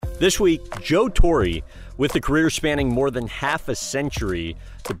This week, Joe Torre, with a career spanning more than half a century,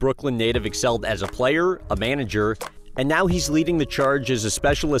 the Brooklyn native excelled as a player, a manager, and now he's leading the charge as a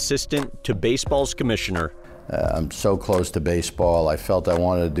special assistant to baseball's commissioner. I'm so close to baseball. I felt I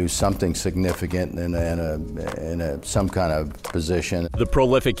wanted to do something significant in some kind of position. The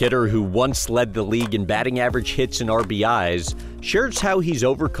prolific hitter who once led the league in batting average, hits, and RBIs shares how he's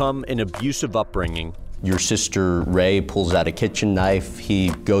overcome an abusive upbringing. Your sister, Ray, pulls out a kitchen knife. He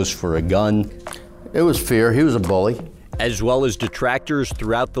goes for a gun. It was fear. He was a bully. As well as detractors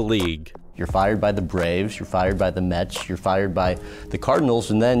throughout the league. You're fired by the Braves, you're fired by the Mets, you're fired by the Cardinals,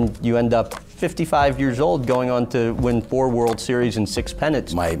 and then you end up 55 years old going on to win 4 World Series and 6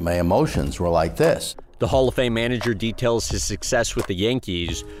 pennants. My emotions were like this. The Hall of Fame manager details his success with the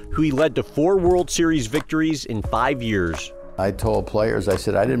Yankees, who he led to 4 World Series victories in 5 years. I told players, I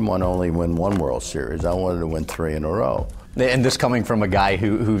said, I didn't want to only win 1 World Series. I wanted to win 3 in a row. And this coming from a guy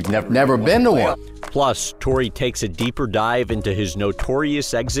who's never been to one. Plus, Torre takes a deeper dive into his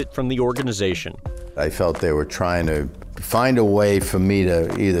notorious exit from the organization. I felt they were trying to find a way for me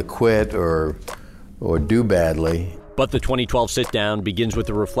to either quit or do badly. But the 2012 sit-down begins with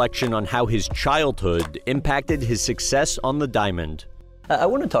a reflection on how his childhood impacted his success on the diamond. I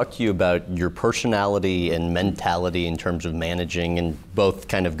want to talk to you about your personality and mentality in terms of managing, and both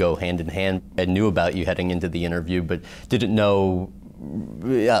kind of go hand in hand. I knew about you heading into the interview, but didn't know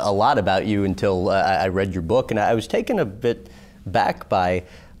a lot about you until I read your book, and I was taken a bit back by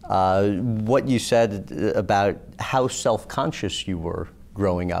what you said about how self-conscious you were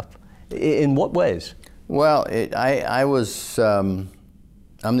growing up. In what ways? Well,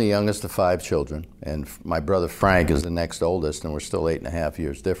 I'm the youngest of 5 children, and my brother Frank is the next oldest, and we're still 8.5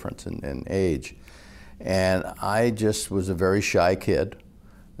 years difference in age. And I just was a very shy kid.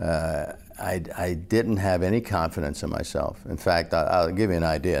 I didn't have any confidence in myself. In fact, I'll give you an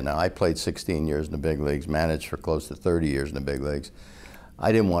idea. Now, I played 16 years in the big leagues, managed for close to 30 years in the big leagues.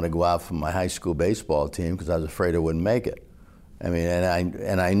 I didn't want to go out for my high school baseball team because I was afraid I wouldn't make it. I mean,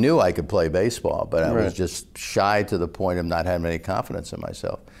 and I knew I could play baseball, but I was just shy to the point of not having any confidence in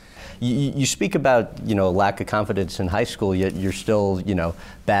myself. You speak about, lack of confidence in high school, yet you're still,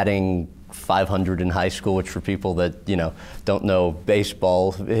 batting .500 in high school, which for people that, don't know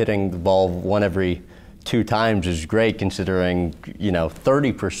baseball, hitting the ball 1 every 2 times is great, considering,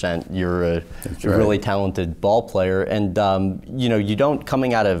 30% you're a really talented ball player. And, you don't,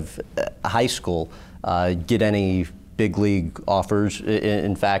 coming out of high school, get any big league offers.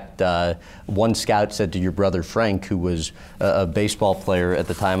 In fact, one scout said to your brother Frank, who was a baseball player at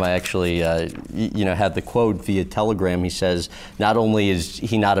the time, I actually, had the quote via telegram. He says, not only is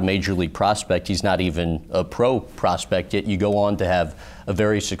he not a major league prospect, he's not even a pro prospect, yet you go on to have a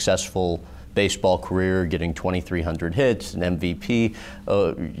very successful baseball career, getting 2,300 hits, an MVP,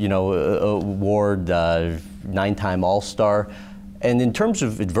 award, 9-time All-Star. And in terms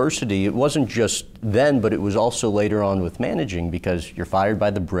of adversity, it wasn't just then, but it was also later on with managing, because you're fired by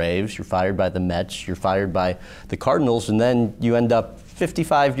the Braves, you're fired by the Mets, you're fired by the Cardinals, and then you end up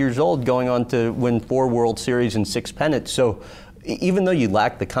 55 years old going on to win 4 World Series and 6 pennants. So even though you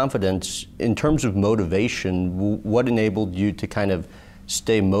lacked the confidence, in terms of motivation, what enabled you to kind of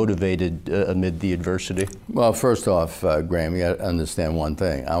stay motivated amid the adversity? Well, first off, Graham, you got to understand one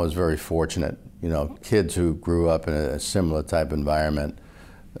thing. I was very fortunate. Kids who grew up in a similar type environment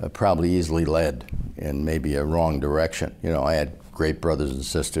probably easily led in maybe a wrong direction. I had great brothers and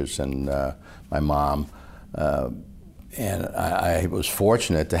sisters, and my mom, and I was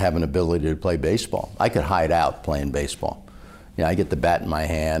fortunate to have an ability to play baseball. I could hide out playing baseball. I get the bat in my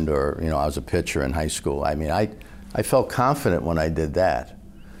hand, or I was a pitcher in high school. I mean, I felt confident when I did that.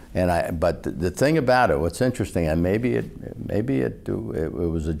 But the thing about it, what's interesting, and maybe it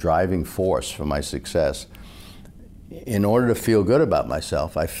was a driving force for my success. In order to feel good about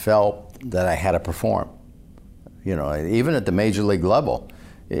myself, I felt that I had to perform. Even at the major league level,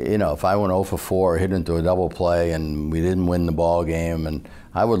 if I went 0 for 4 or hit into a double play and we didn't win the ball game, and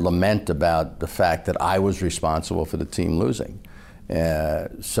I would lament about the fact that I was responsible for the team losing. I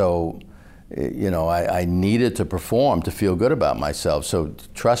needed to perform to feel good about myself. So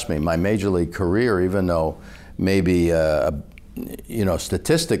trust me, my major league career, even though maybe,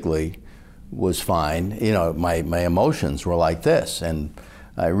 statistically was fine, my emotions were like this. And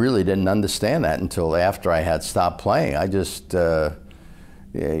I really didn't understand that until after I had stopped playing. I just, it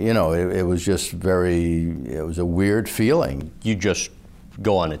was just it was a weird feeling. You just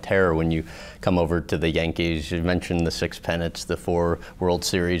go on a tear when you come over to the Yankees. You mentioned the 6 pennants, the 4 World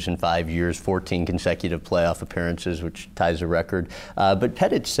Series in 5 years, 14 consecutive playoff appearances, which ties a record. But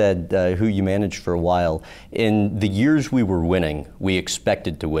Pettitte said, who you managed for a while, in the years we were winning, we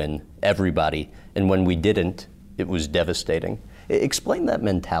expected to win, everybody. And when we didn't, it was devastating. Explain that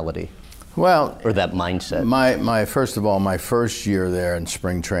mentality. Well, or that mindset. My first of all, my first year there in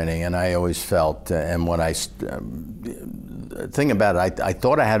spring training, and I always felt, and when I think about it, I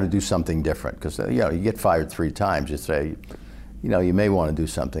thought I had to do something different, because you get fired 3 times, you say, you may want to do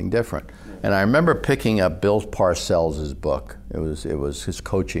something different. And I remember picking up Bill Parcells' book. It was his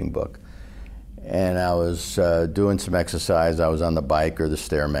coaching book, and I was doing some exercise. I was on the bike or the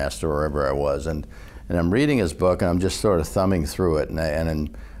Stairmaster, wherever I was, and I'm reading his book, and I'm just sort of thumbing through it,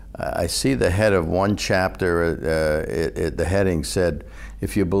 and I see the head of one chapter, the heading said,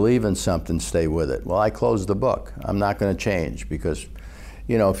 if you believe in something, stay with it. Well, I closed the book. I'm not going to change, because,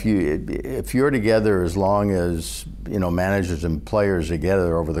 if you're together as long as, managers and players are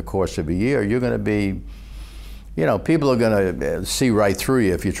together over the course of a year, you're going to be, people are going to see right through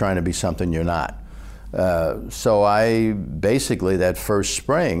you if you're trying to be something you're not. So I basically, that first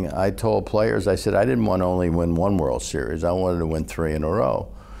spring, I told players, I said, I didn't want to only win 1 World Series. I wanted to win 3 in a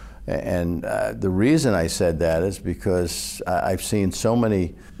row. And the reason I said that is because I've seen so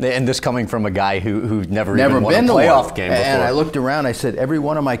many. And this coming from a guy who never even won a playoff game before. And I looked around, I said, every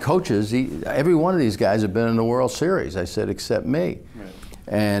one of my coaches, every one of these guys have been in the World Series. I said, except me. Right.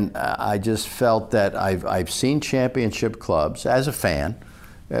 And I just felt that I've seen championship clubs as a fan,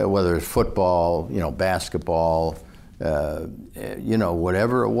 whether it's football, basketball,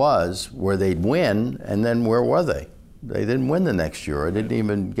 whatever it was, where they'd win, and then where were they? They didn't win the next year, or didn't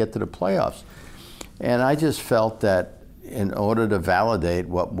even get to the playoffs. And I just felt that in order to validate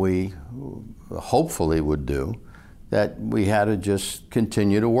what we hopefully would do, that we had to just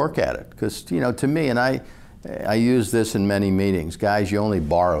continue to work at it. Because, to me, and I use this in many meetings, guys, you only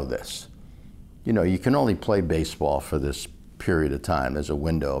borrow this. You can only play baseball for this period of time. There's a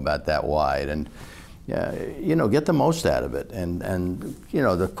window about that wide. And get the most out of it. And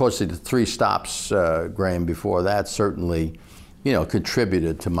of course, the 3 stops, Graham, before that certainly,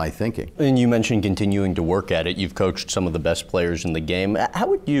 contributed to my thinking. And you mentioned continuing to work at it. You've coached some of the best players in the game. How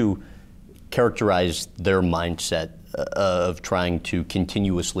would you characterize their mindset of trying to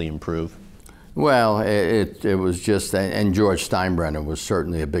continuously improve? Well, it was just, and George Steinbrenner was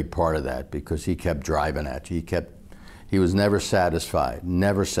certainly a big part of that, because he kept driving at you. He was never satisfied,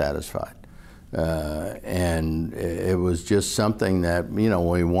 never satisfied. And it was just something that,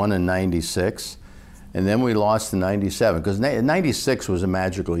 we won in '96, and then we lost in '97, because '96 was a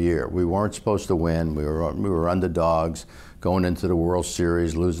magical year. We weren't supposed to win. We were underdogs going into the World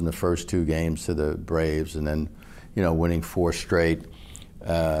Series, losing the first 2 games to the Braves, and then, winning 4 straight.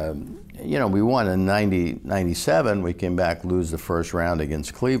 We won in '97. We came back, lose the first round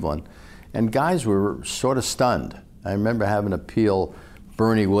against Cleveland, and guys were sort of stunned. I remember having to peel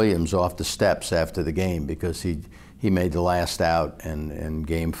Bernie Williams off the steps after the game, because he made the last out in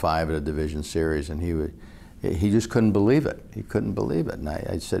Game 5 of the Division Series, and he just couldn't believe it. He couldn't believe it. And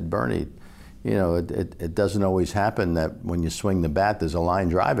I said, Bernie, it doesn't always happen that when you swing the bat, there's a line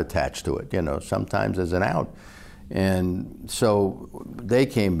drive attached to it. Sometimes there's an out. And so they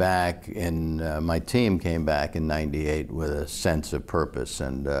came back, and my team came back in '98 with a sense of purpose.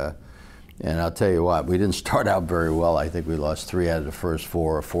 And I'll tell you what, we didn't start out very well. I think we lost 3 out of the first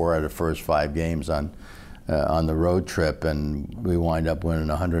 4, or 4 out of the first 5 games on the road trip, and we wind up winning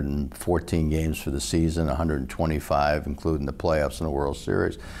 114 games for the season, 125, including the playoffs and the World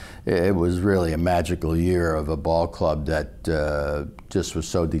Series. It was really a magical year of a ball club that just was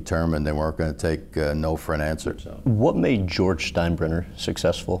so determined they weren't going to take no for an answer. So. What made George Steinbrenner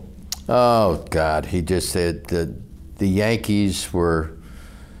successful? Oh, God, he just said the Yankees were.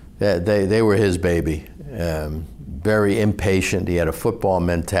 They were his baby. Very impatient. He had a football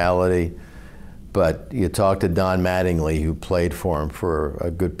mentality. But you talk to Don Mattingly, who played for him for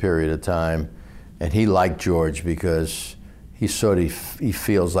a good period of time, and he liked George because he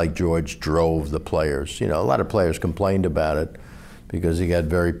feels like George drove the players. A lot of players complained about it because he got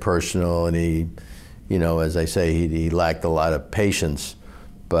very personal, and he, as I say, he lacked a lot of patience.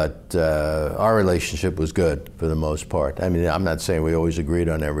 But our relationship was good for the most part. I mean, I'm not saying we always agreed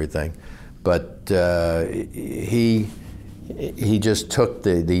on everything, but he just took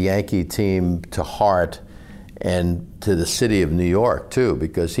the Yankee team to heart, and to the city of New York too,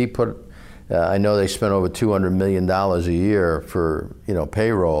 because he put. I know they spent over $200 million a year for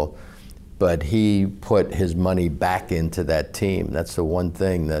payroll, but he put his money back into that team. That's the one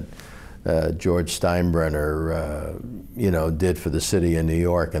thing that George Steinbrenner, did for the city of New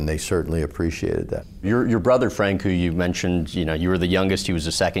York, and they certainly appreciated that. Your brother Frank, who you mentioned, you were the youngest, he was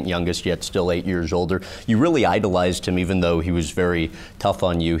the second youngest, yet still 8 years older. You really idolized him, even though he was very tough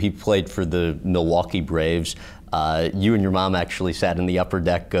on you. He played for the Milwaukee Braves. You and your mom actually sat in the upper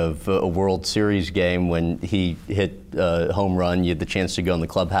deck of a World Series game when he hit a home run. You had the chance to go in the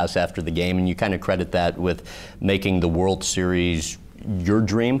clubhouse after the game, and you kind of credit that with making the World Series your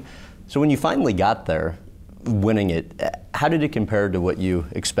dream. So when you finally got there, winning it, how did it compare to what you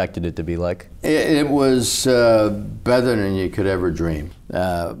expected it to be like? It was better than you could ever dream,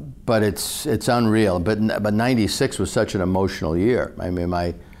 but it's unreal. But '96 was such an emotional year. I mean,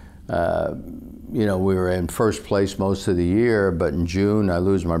 we were in first place most of the year, but in June I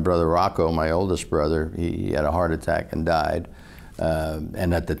lose my brother Rocco, my oldest brother. He had a heart attack and died.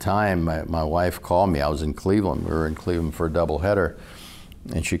 And at the time, my wife called me. I was in Cleveland. We were in Cleveland for a doubleheader.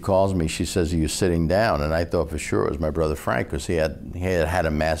 And she calls me, she says, "Are you sitting down?" And I thought for sure it was my brother Frank, because he had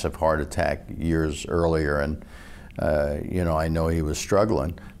a massive heart attack years earlier, and I know he was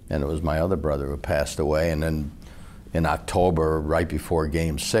struggling. And it was my other brother who passed away. And then in October, right before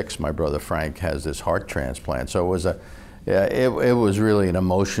Game 6, my brother Frank has this heart transplant. So it was really an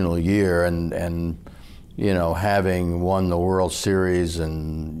emotional year, and having won the World Series,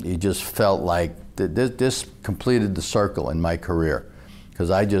 and you just felt like this completed the circle in my career. Because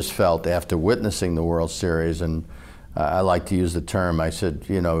I just felt, after witnessing the World Series, and I like to use the term, I said,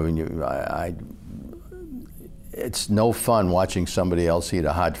 it's no fun watching somebody else eat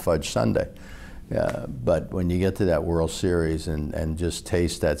a hot fudge sundae. But when you get to that World Series and just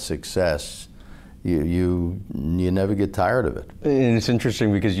taste that success, you never get tired of it. And it's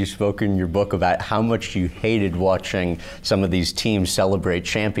interesting because you spoke in your book about how much you hated watching some of these teams celebrate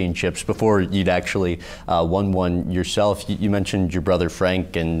championships before you'd actually won one yourself. You mentioned your brother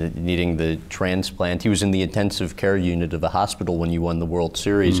Frank and needing the transplant. He was in the intensive care unit of a hospital when you won the World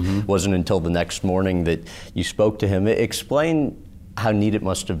Series. Mm-hmm. It wasn't until the next morning that you spoke to him. Explain how neat it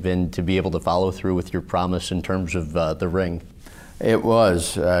must have been to be able to follow through with your promise in terms of the ring. It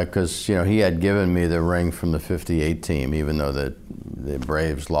was, because he had given me the ring from the '58 team. Even though the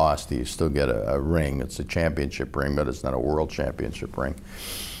Braves lost, you still get a ring. It's a championship ring, but it's not a world championship ring.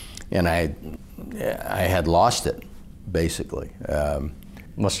 And I had lost it, basically.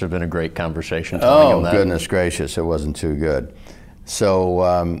 Must have been a great conversation telling him that. Oh, goodness gracious, it wasn't too good.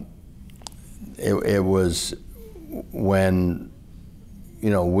 So it was when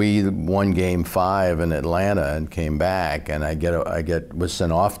we won Game 5 in Atlanta and came back, and was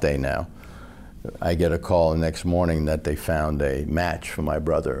an off day now. I get a call the next morning that they found a match for my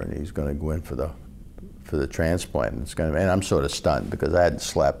brother, and he's going to go in for the transplant. And I'm sort of stunned because I hadn't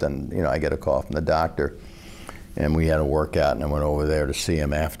slept, and I get a call from the doctor, and we had a workout, and I went over there to see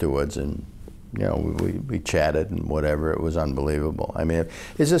him afterwards, and we chatted and whatever. It was unbelievable. I mean,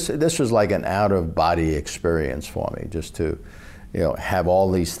 this was like an out-of-body experience for me, just to have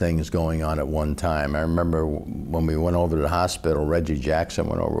all these things going on at one time. I remember when we went over to the hospital, Reggie Jackson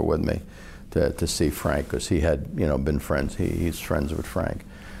went over with me to see Frank, because he had been friends. He's friends with Frank,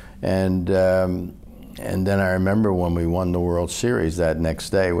 and then I remember when we won the World Series that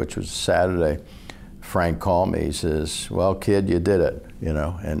next day, which was Saturday. Frank called me. He says, "Well, kid, you did it."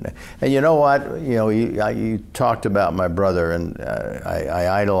 And you know what? You talked about my brother, and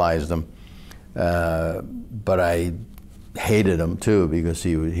I idolized him, but I hated him too, because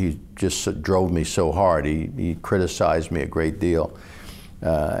he just drove me so hard. He criticized me a great deal,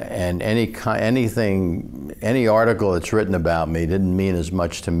 and any article that's written about me didn't mean as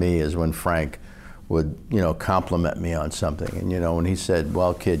much to me as when Frank would compliment me on something. And when he said,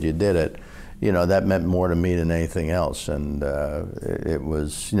 "Well, kid, you did it," that meant more to me than anything else. And it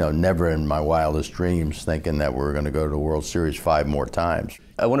was never in my wildest dreams thinking that we were going to go to the World Series 5 more times.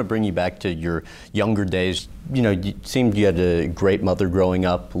 I want to bring you back to your younger days. It seemed you had a great mother growing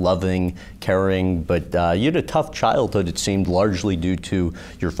up, loving, caring, but you had a tough childhood, it seemed, largely due to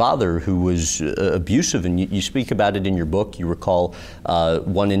your father, who was abusive, and you speak about it in your book. You recall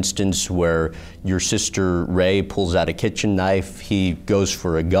one instance where your sister Ray pulls out a kitchen knife, he goes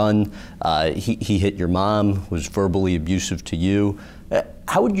for a gun, he hit your mom, was verbally abusive to you.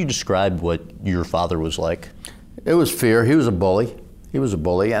 How would you describe what your father was like? It was fear. He was a bully. He was a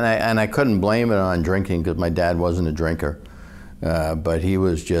bully, and I couldn't blame it on drinking, because my dad wasn't a drinker. But he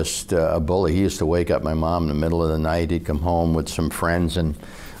was just a bully. He used to wake up my mom in the middle of the night. He'd come home with some friends and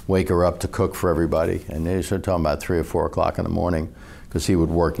wake her up to cook for everybody. And they started talking about 3 or 4 o'clock in the morning, because he would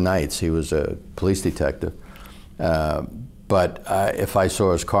work nights. He was a police detective. But if I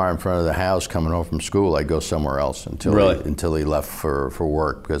saw his car in front of the house coming home from school, I'd go somewhere else until he left for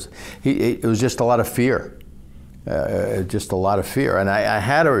work, because it was just a lot of fear, just a lot of fear. And I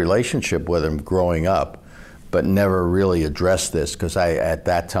had a relationship with him growing up, but never really addressed this, because at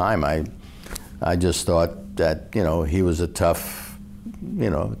that time I just thought that he was a tough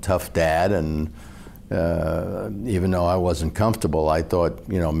dad, and even though I wasn't comfortable, I thought,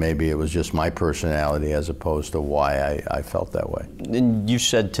 maybe it was just my personality as opposed to why I felt that way. And you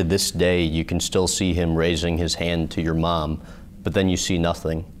said to this day you can still see him raising his hand to your mom, but then you see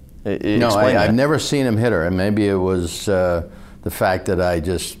nothing. No, I've never seen him hit her, and maybe it was the fact that I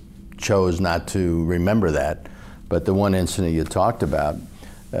just chose not to remember that. But the one incident you talked about,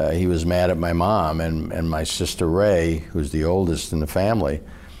 he was mad at my mom, and my sister Ray, who's the oldest in the family,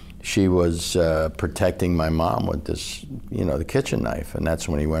 she was protecting my mom with this, the kitchen knife, and that's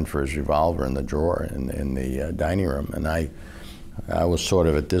when he went for his revolver in the drawer in the dining room. And I was sort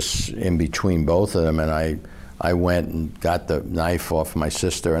of in between both of them, and I went and got the knife off my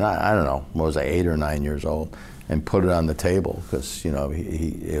sister, and I don't know, what was I, 8 or 9 years old, and put it on the table, because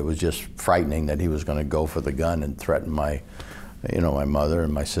it was just frightening that he was going to go for the gun and threaten my mother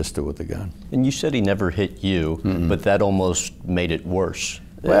and my sister with the gun. And you said he never hit you, but that almost made it worse.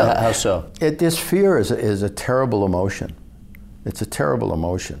 Well, how so? This fear is a terrible emotion. It's a terrible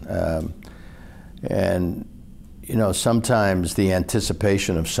emotion. And sometimes the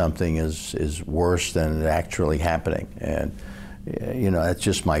anticipation of something is worse than it actually happening. And, that's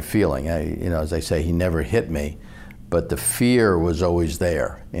just my feeling. As I say, he never hit me, but the fear was always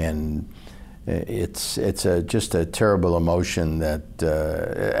there. And it's just a terrible emotion that,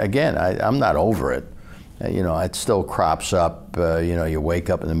 again, I'm not over it. It still crops up. You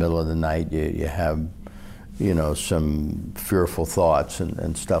wake up in the middle of the night, you have, some fearful thoughts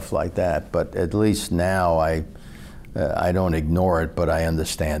and stuff like that. But at least now I don't ignore it, but I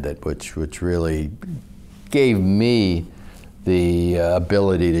understand it, which really gave me the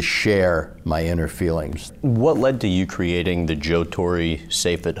ability to share my inner feelings. What led to you creating the Joe Torre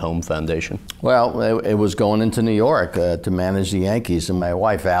Safe at Home Foundation? Well, it was going into New York to manage the Yankees, and my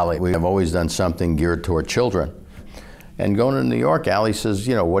wife, Allie, we have always done something geared toward children. And going to New York, Allie says,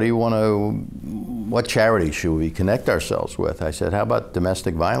 what charity should we connect ourselves with? I said, how about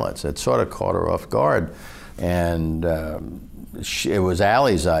domestic violence? It sort of caught her off guard. And it was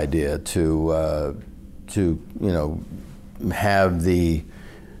Allie's idea to have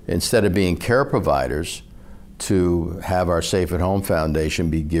instead of being care providers, to have our Safe at Home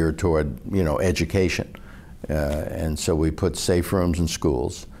Foundation be geared toward, education. And so we put safe rooms in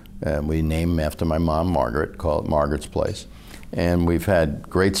schools, and we named them after my mom, Margaret, call it Margaret's Place. And we've had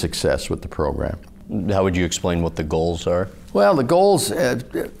great success with the program. How would you explain what the goals are? Well, the goals,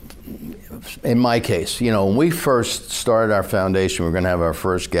 in my case, when we first started our foundation, we were going to have our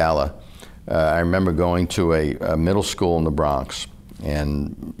first gala. I remember going to a middle school in the Bronx,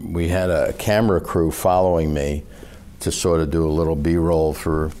 and we had a camera crew following me to sort of do a little B-roll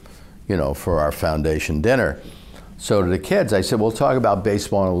for our foundation dinner. So to the kids, I said, we'll talk about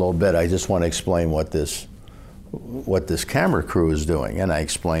baseball in a little bit. I just want to explain what this camera crew is doing. And I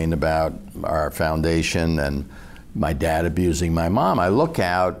explained about our foundation and my dad abusing my mom. I look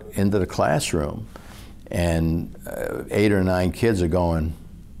out into the classroom, and 8 or 9 kids are going,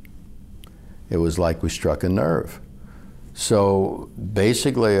 it was like we struck a nerve. So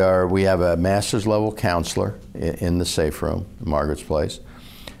basically we have a master's level counselor in the safe room, Margaret's Place,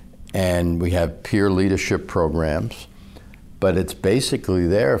 and we have peer leadership programs, but it's basically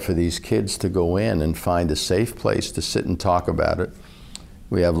there for these kids to go in and find a safe place to sit and talk about it.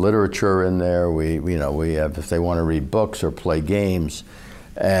 We have literature in there. We have, if they want to read books or play games.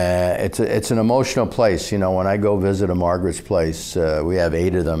 It's an emotional place. When I go visit a Margaret's Place, we have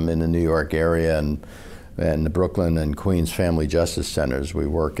 8 of them in the New York area and the Brooklyn and Queens Family Justice Centers we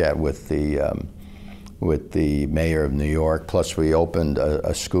work at with the mayor of New York. Plus we opened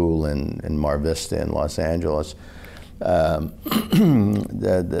a school in Mar Vista in Los Angeles. The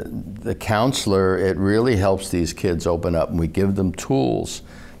counselor, it really helps these kids open up, and we give them tools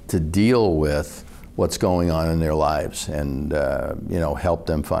to deal with what's going on in their lives and help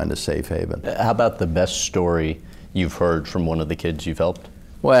them find a safe haven. How about the best story you've heard from one of the kids you've helped?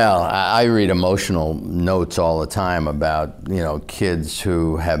 Well, I read emotional notes all the time about kids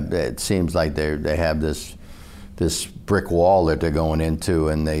who have, it seems like they have this brick wall that they're going into,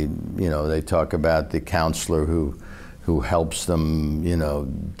 and they talk about the counselor who helps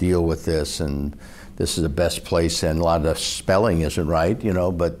them deal with this, and this is the best place, and a lot of the spelling isn't right,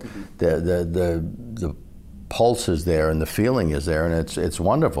 but the pulse is there and the feeling is there, and it's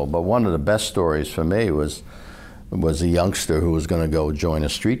wonderful. But one of the best stories for me was was a youngster who was going to go join a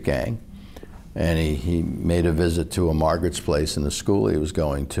street gang. And he made a visit to a Margaret's Place in the school he was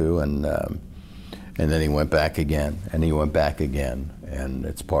going to, and then he went back again, and he went back again, and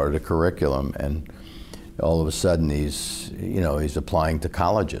it's part of the curriculum. And all of a sudden, he's applying to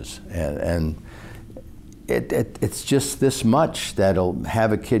colleges, and it's just this much that'll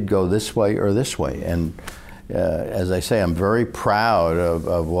have a kid go this way or this way. And as I say, I'm very proud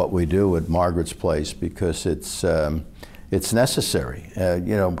of what we do at Margaret's Place, because it's necessary.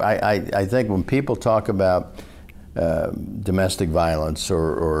 I think when people talk about domestic violence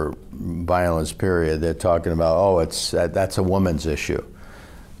or violence period, they're talking about, that's a woman's issue.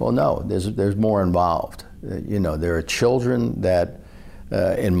 Well, no, there's more involved. There are children that,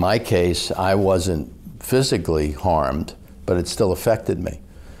 in my case, I wasn't physically harmed, but it still affected me.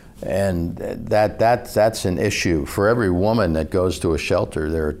 And that's an issue. For every woman that goes to a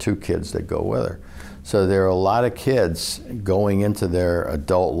shelter, there are 2 kids that go with her. So there are a lot of kids going into their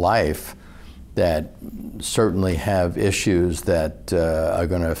adult life that certainly have issues that are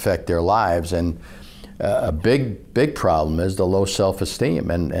going to affect their lives. And a big problem is the low self-esteem.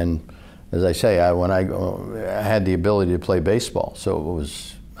 And as I say, I had the ability to play baseball, so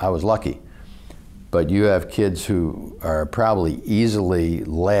I was lucky. But you have kids who are probably easily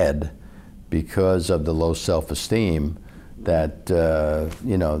led because of the low self-esteem, that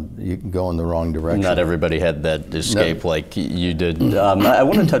you can go in the wrong direction. Not everybody had that escape like you did. I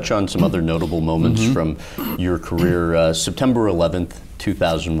want to touch on some other notable moments from your career. September 11th,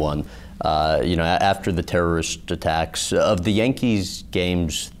 2001. After the terrorist attacks, of the Yankees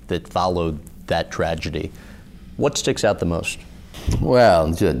games that followed that tragedy, what sticks out the most?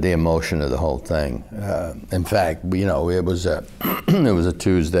 Well, just the emotion of the whole thing. In fact, it was a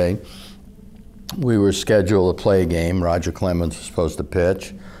Tuesday. We were scheduled to play a game. Roger Clemens was supposed to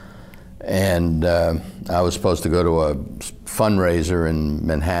pitch, and I was supposed to go to a fundraiser in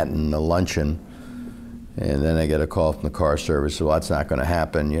Manhattan, a luncheon, and then I get a call from the car service. Well, that's not going to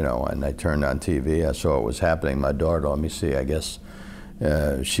happen, and I turned on TV. I saw what was happening. My daughter, let me see, I guess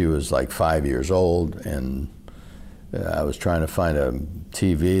she was like 5 years old, and I was trying to find a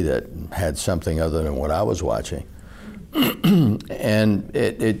TV that had something other than what I was watching. And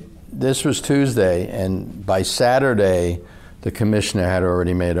this was Tuesday, and by Saturday, the commissioner had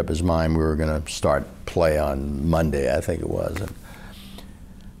already made up his mind we were going to start play on Monday, I think it was. And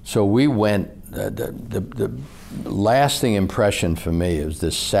so we went. The lasting impression for me was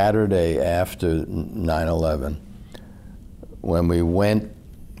this Saturday after 9/11, when we went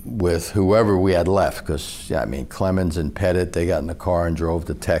with whoever we had left, because Clemens and Pettit, they got in the car and drove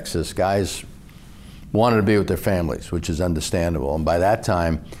to Texas. Guys wanted to be with their families, which is understandable. And by that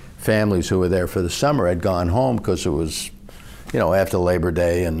time, families who were there for the summer had gone home, because it was, after Labor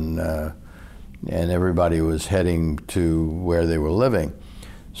Day, and everybody was heading to where they were living.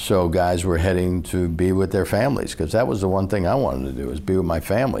 So guys were heading to be with their families, because that was the one thing I wanted to do, was be with my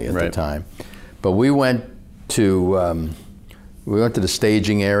family at the time. But we went to the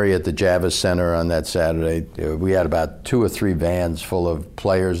staging area at the Javits Center on that Saturday. We had about 2 or 3 vans full of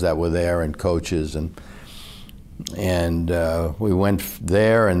players that were there and coaches, and we went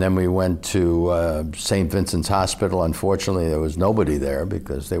there, and then we went to St. Vincent's Hospital. Unfortunately, there was nobody there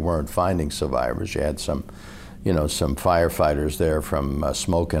because they weren't finding survivors. You had some firefighters there from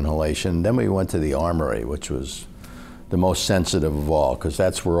smoke inhalation. Then we went to the Armory, which was the most sensitive of all, because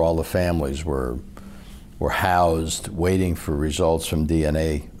that's where all the families were housed, waiting for results from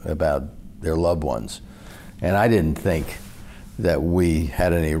DNA about their loved ones. And I didn't think that we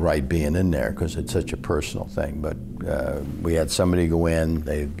had any right being in there, because it's such a personal thing. But we had somebody go in.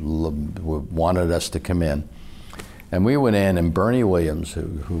 They wanted us to come in. And we went in, and Bernie Williams,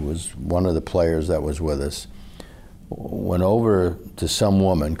 who was one of the players that was with us, went over to some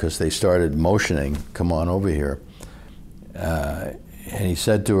woman, because they started motioning, come on over here. And he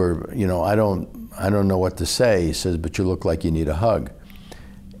said to her, I don't know what to say. He says, but you look like you need a hug.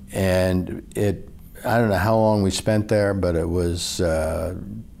 And I don't know how long we spent there, but it was,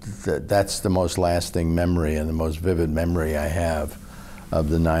 that's the most lasting memory and the most vivid memory I have of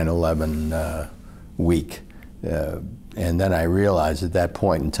the 9/11 week. And then I realized at that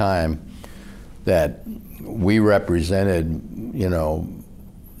point in time that we represented,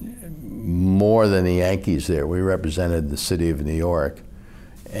 more than the Yankees there. We represented the city of New York.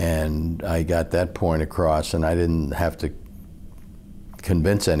 And I got that point across, and I didn't have to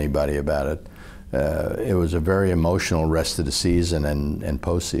convince anybody about it. It was a very emotional rest of the season and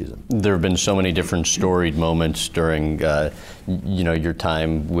postseason. There have been so many different storied moments during, your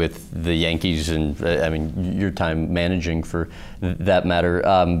time with the Yankees, and your time managing, for that matter.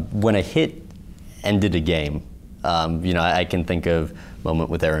 When a hit ended a game, I can think of a moment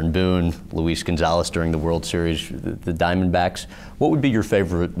with Aaron Boone, Luis Gonzalez during the World Series, the Diamondbacks. What would be your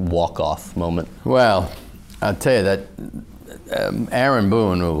favorite walk-off moment? Well, I'll tell you that Aaron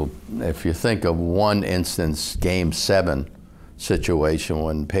Boone, if you think of one instance, Game 7 situation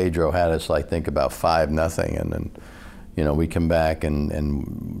when Pedro had us, I think, about 5-0, and then, we come back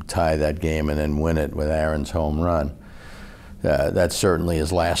and tie that game and then win it with Aaron's home run. That certainly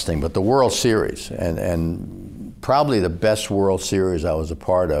is lasting. But the World Series, and probably the best World Series I was a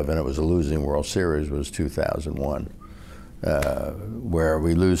part of, and it was a losing World Series, was 2001, where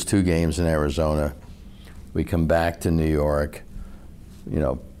we lose 2 games in Arizona. We come back to New York.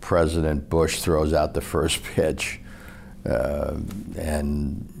 President Bush throws out the first pitch,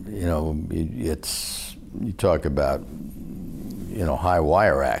 and you talk about high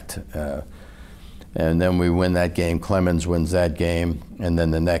wire act. And then we win that game. Clemens wins that game, and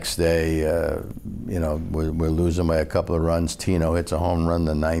then the next day, we're losing by a couple of runs. Tino hits a home run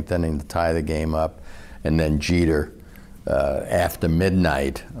in the 9th inning to tie the game up, and then Jeter, after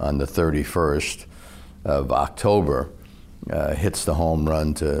midnight on the 31st of October, hits the home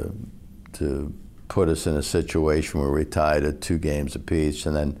run to put us in a situation where we tied at 2 games apiece.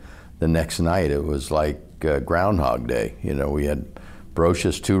 And then the next night, it was like Groundhog Day. We had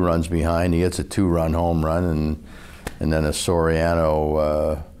Brocious 2 runs behind. He hits a 2-run home run, and then a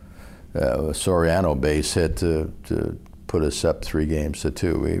Soriano base hit to put us up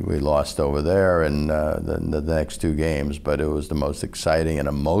 3-2. We lost over there and the next 2 games, but it was the most exciting and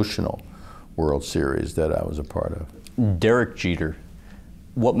emotional World Series that I was a part of. Derek Jeter,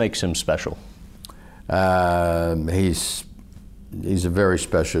 what makes him special? He's a very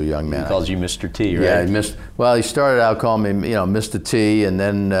special young man. He calls you Mr. T, right? Yeah, he started out calling me, Mr. T, and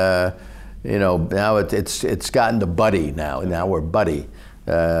then, now it's gotten to Buddy now. Now we're Buddy,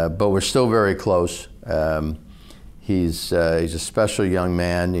 but we're still very close. He's a special young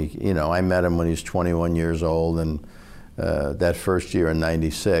man. I met him when he was 21 years old, and that first year in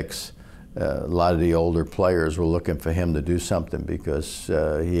 '96, a lot of the older players were looking for him to do something because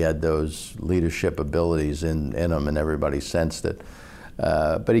he had those leadership abilities in him, and everybody sensed it.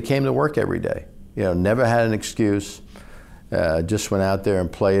 But he came to work every day. Never had an excuse. Just went out there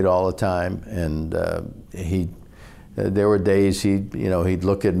and played all the time. And there were days he'd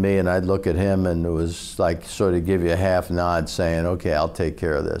look at me and I'd look at him, and it was like sort of give you a half nod, saying, "Okay, I'll take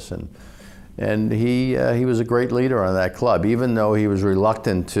care of this." And he was a great leader on that club, even though he was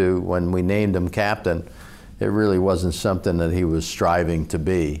reluctant to, when we named him captain. It really wasn't something that he was striving to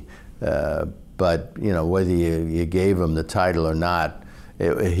be. But whether you gave him the title or not,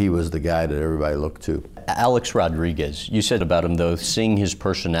 he was the guy that everybody looked to. Alex Rodriguez, you said about him, though, seeing his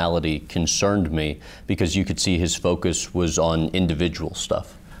personality concerned me because you could see his focus was on individual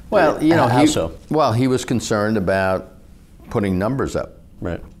stuff. Well, how so? Well, he was concerned about putting numbers up.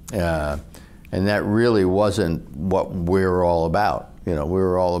 Right. And that really wasn't what we were all about. We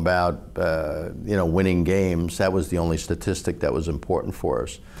were all about, winning games. That was the only statistic that was important for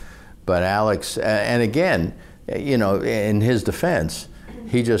us. But Alex, and again, in his defense,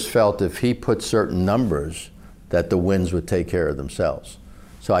 he just felt if he put certain numbers, that the wins would take care of themselves.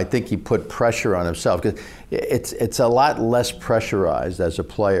 So I think he put pressure on himself, because it's a lot less pressurized as a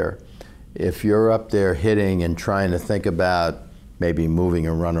player if you're up there hitting and trying to think about maybe moving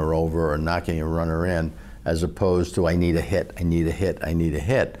a runner over or knocking a runner in, as opposed to I need a hit, I need a hit, I need a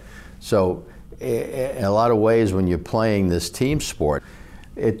hit. So in a lot of ways, when you're playing this team sport,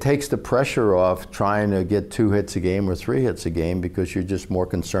 it takes the pressure off trying to get 2 hits a game or 3 hits a game, because you're just more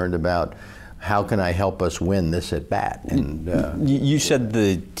concerned about how can I help us win this at bat. And you said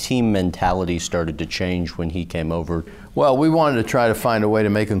the team mentality started to change when he came over. Well, we wanted to try to find a way to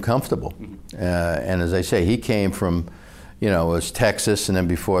make him comfortable. And as I say, he came from, it was Texas, and then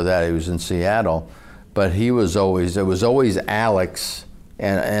before that he was in Seattle. But it was always Alex,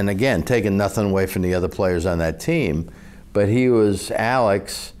 and again, taking nothing away from the other players on that team, but he was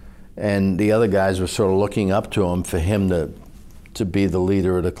Alex, and the other guys were sort of looking up to him for him to be the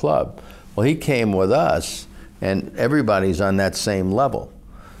leader of the club. Well, he came with us, and everybody's on that same level.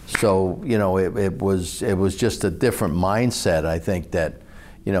 So, it was just a different mindset, I think, that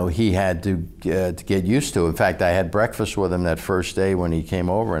he had to get used to. In fact, I had breakfast with him that first day when he came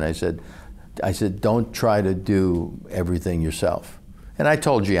over, and I said, don't try to do everything yourself. And I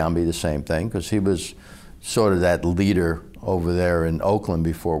told Giambi the same thing, because he was sort of that leader over there in Oakland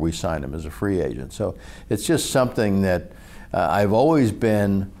before we signed him as a free agent. So it's just something that I've always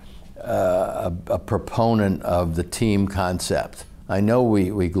been a proponent of the team concept. I know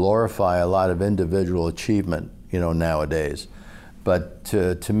we glorify a lot of individual achievement, nowadays. But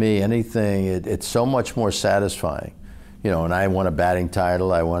to me, anything, it's so much more satisfying. You know, and I won a batting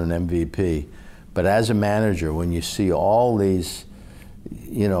title, I won an MVP. But as a manager, when you see all these,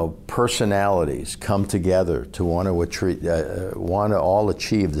 you know, personalities come together to want to all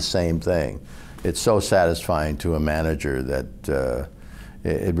achieve the same thing, it's so satisfying to a manager that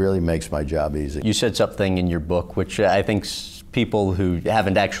it really makes my job easy. You said something in your book, which I think people who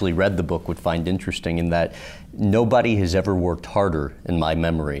haven't actually read the book would find interesting, in that nobody has ever worked harder in my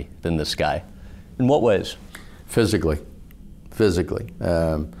memory than this guy. In what ways? Physically.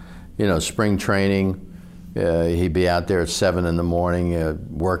 You know, spring training, he'd be out there at 7 in the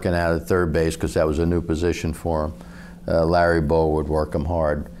morning working out at third base because that was a new position for him. Larry Bow would work him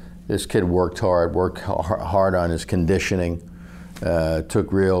hard. This kid worked hard on his conditioning,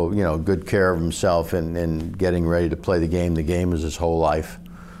 took real, you know, good care of himself in getting ready to play the game. The game was his whole life.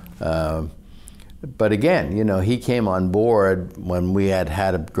 But again, you know, he came on board when we had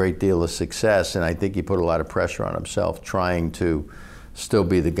a great deal of success, and I think he put a lot of pressure on himself trying to still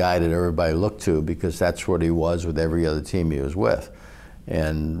be the guy that everybody looked to, because that's what he was with every other team he was with.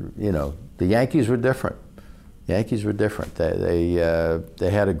 And, you know, the Yankees were different. They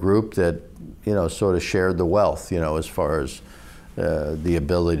had a group that, you know, sort of shared the wealth, you know, as far as the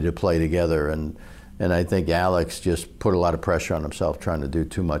ability to play together. And I think Alex just put a lot of pressure on himself trying to do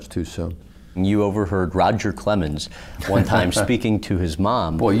too much too soon. You overheard Roger Clemens one time speaking to his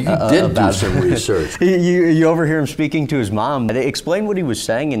mom. Boy, you did do some research. You overhear him speaking to his mom. Explain what he was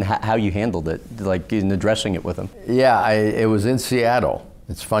saying and how you handled it, like in addressing it with him. Yeah, it was in Seattle.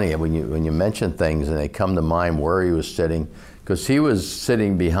 It's funny when you mention things and they come to mind where he was sitting, because he was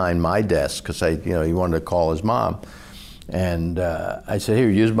sitting behind my desk because he wanted to call his mom, and I said, "Here,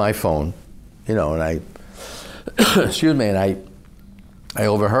 use my phone," you know, and I, excuse me, and I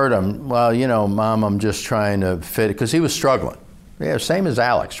overheard him, "Well, you know, Mom, I'm just trying to fit," because he was struggling. Yeah, same as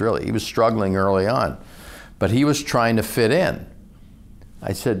Alex, really. He was struggling early on, but he was trying to fit in.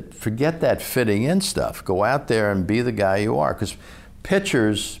 I said, forget that fitting in stuff. Go out there and be the guy you are. Because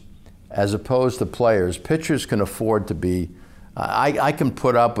pitchers, as opposed to players, pitchers can afford to be, I can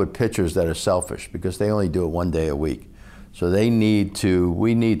put up with pitchers that are selfish because they only do it one day a week. So we need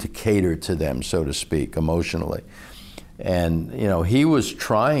to cater to them, so to speak, emotionally. And, you know, he was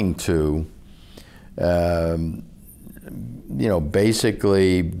trying to, you know,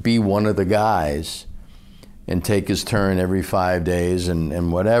 basically be one of the guys and take his turn every 5 days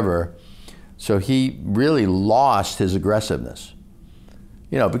and whatever. So he really lost his aggressiveness,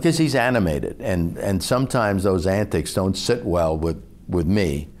 you know, because he's animated. And sometimes those antics don't sit well with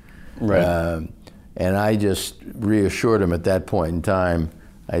me. Right. And I just reassured him at that point in time.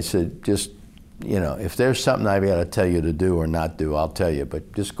 I said, just, you know, if there's something I've got to tell you to do or not do, I'll tell you,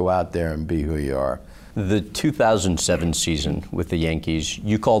 but just go out there and be who you are. The 2007 season with the Yankees,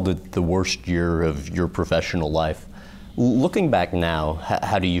 you called it the worst year of your professional life. Looking back now,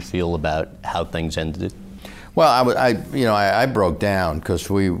 how do you feel about how things ended? Well, I broke down because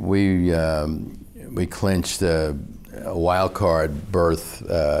we clinched a wild card berth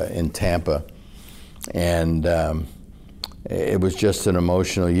in Tampa, and it was just an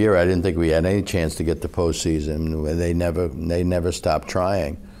emotional year. I didn't think we had any chance to get the postseason. They never stopped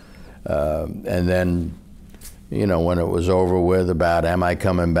trying. And then, you know, when it was over with about, am I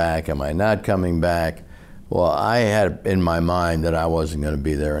coming back? Am I not coming back? Well, I had in my mind that I wasn't going to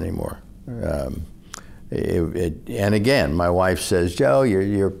be there anymore. And again, my wife says, Joe,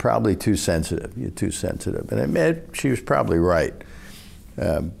 you're probably too sensitive. You're too sensitive. And she was probably right.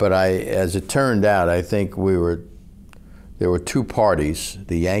 But as it turned out, I think there were two parties,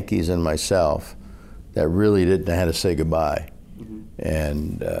 the Yankees and myself, that really didn't know how to say goodbye.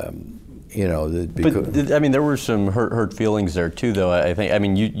 And, you know, but I mean, there were some hurt feelings there too, though. I think. I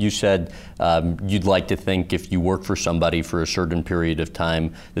mean, you said you'd like to think if you work for somebody for a certain period of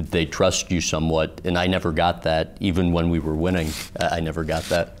time that they trust you somewhat, and I never got that. Even when we were winning, I never got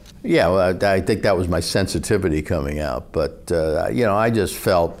that. Yeah, well, I think that was my sensitivity coming out. But you know, I just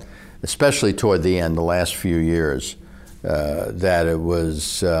felt, especially toward the end, the last few years, that it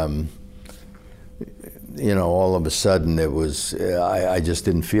was. You know, all of a sudden it was, I just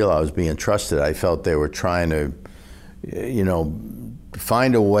didn't feel I was being trusted. I felt they were trying to, you know,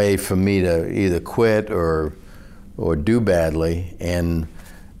 find a way for me to either quit or do badly. And,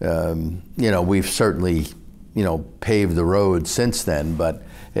 you know, we've certainly, you know, paved the road since then. But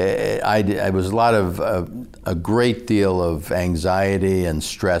it was a great deal of anxiety and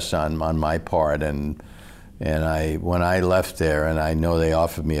stress on my part. And when I left there, and I know they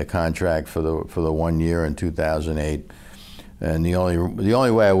offered me a contract for the 1 year in 2008, and the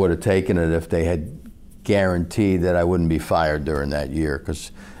only way I would have taken it if they had guarantee that I wouldn't be fired during that year,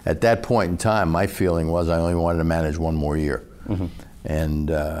 because at that point in time, my feeling was I only wanted to manage one more year. Mm-hmm. And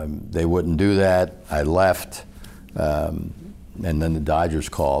they wouldn't do that. I left, and then the Dodgers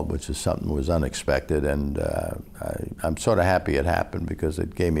called, which is something that was unexpected, and I'm sort of happy it happened, because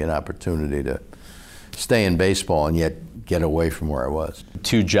it gave me an opportunity to stay in baseball and yet get away from where I was.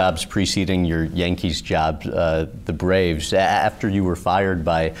 2 jobs preceding your Yankees job, the Braves. After you were fired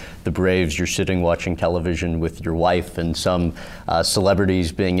by the Braves, you're sitting watching television with your wife and some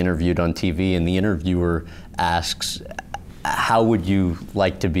celebrities being interviewed on TV, and the interviewer asks, how would you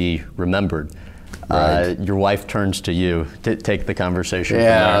like to be remembered? Right. Your wife turns to you to take the conversation.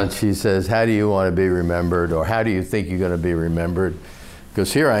 Yeah, and she says, how do you want to be remembered, or how do you think you're going to be remembered?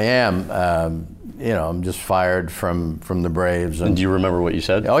 Because here I am, I'm just fired from the Braves. And do you remember what you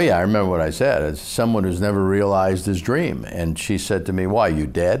said? Oh yeah, I remember what I said. As someone who's never realized his dream. And she said to me, why, you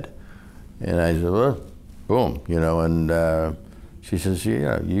dead? And I said, well, boom, and she says,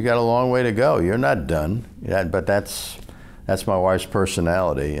 you got a long way to go. You're not done. Yeah, but that's my wife's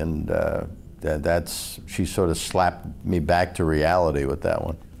personality, and she sort of slapped me back to reality with that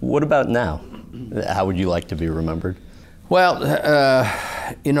one. What about now? How would you like to be remembered? Well,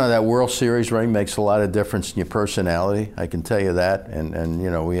 that World Series ring makes a lot of difference in your personality. I can tell you that, and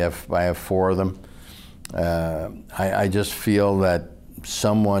I have 4 of them. I just feel that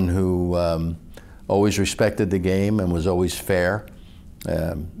someone who always respected the game and was always fair.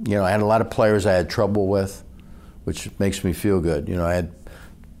 I had a lot of players I had trouble with, which makes me feel good. I had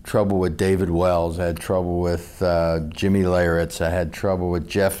trouble with David Wells. I had trouble with Jimmy Leyritz. I had trouble with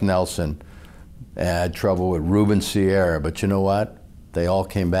Jeff Nelson. I had trouble with Ruben Sierra. But you know what? They all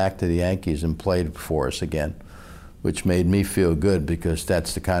came back to the Yankees and played for us again, which made me feel good, because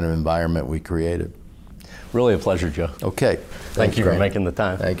that's the kind of environment we created. Really a pleasure, Joe. Okay. Thank you for making the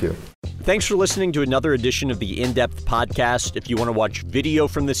time. Thank you. Thanks for listening to another edition of the In-Depth Podcast. If you want to watch video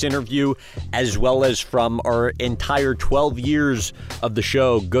from this interview, as well as from our entire 12 years of the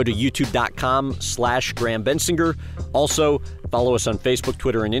show, go to youtube.com/Graham Bensinger. Also, follow us on Facebook,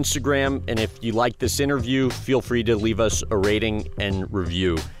 Twitter, and Instagram. And if you like this interview, feel free to leave us a rating and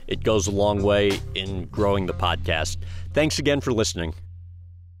review. It goes a long way in growing the podcast. Thanks again for listening.